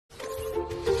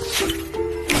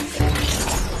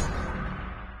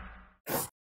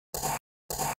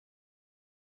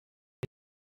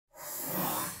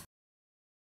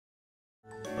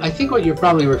I think what you're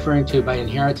probably referring to by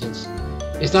inheritance,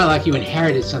 it's not like you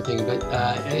inherited something, but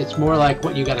it's more like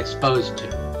what you got exposed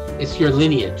to. It's your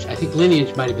lineage. I think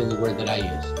lineage might have been the word that I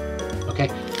used.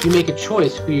 Okay, you make a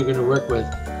choice who you're going to work with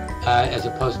as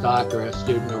a postdoc or a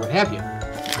student or what have you.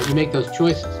 But you make those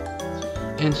choices,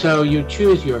 and so you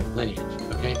choose your lineage.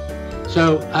 Okay,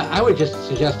 so I would just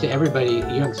suggest to everybody,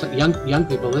 young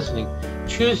people listening,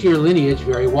 choose your lineage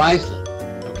very wisely.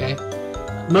 Okay,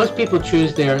 most people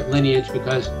choose their lineage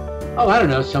because, oh, I don't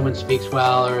know, someone speaks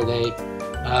well, or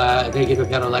they give a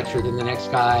better lecture than the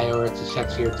next guy, or it's a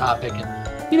sexier topic, and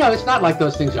it's not like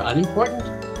those things are unimportant.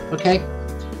 Okay,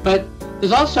 but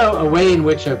there's also a way in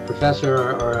which a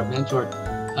professor or a mentor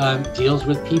deals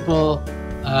with people,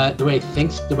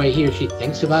 the way he or she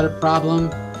thinks about a problem.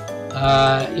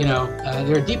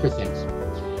 There are deeper things.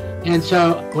 And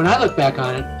so when I look back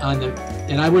on it,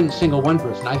 and I wouldn't single one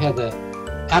person. I've had the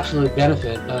absolute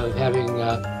benefit of having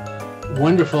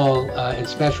wonderful and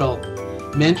special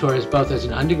mentors, both as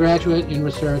an undergraduate in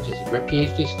research, as a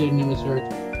PhD student in research,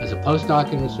 as a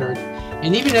postdoc in research,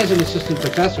 and even as an assistant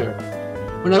professor.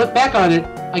 When I look back on it,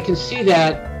 I can see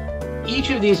that each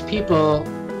of these people,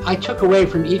 I took away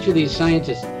from each of these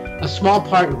scientists a small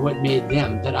part of what made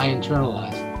them that I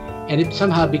internalized. And it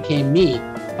somehow became me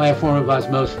by a form of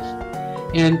osmosis.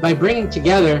 And by bringing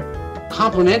together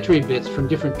complementary bits from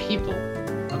different people,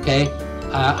 okay,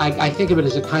 I think of it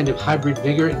as a kind of hybrid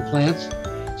vigor in plants.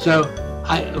 So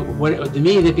the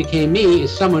me that became me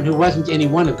is someone who wasn't any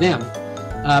one of them,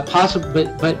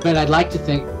 but I'd like to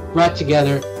think brought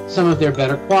together some of their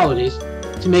better qualities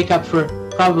to make up for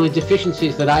probably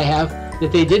deficiencies that I have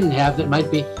that they didn't have that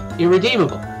might be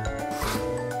irredeemable.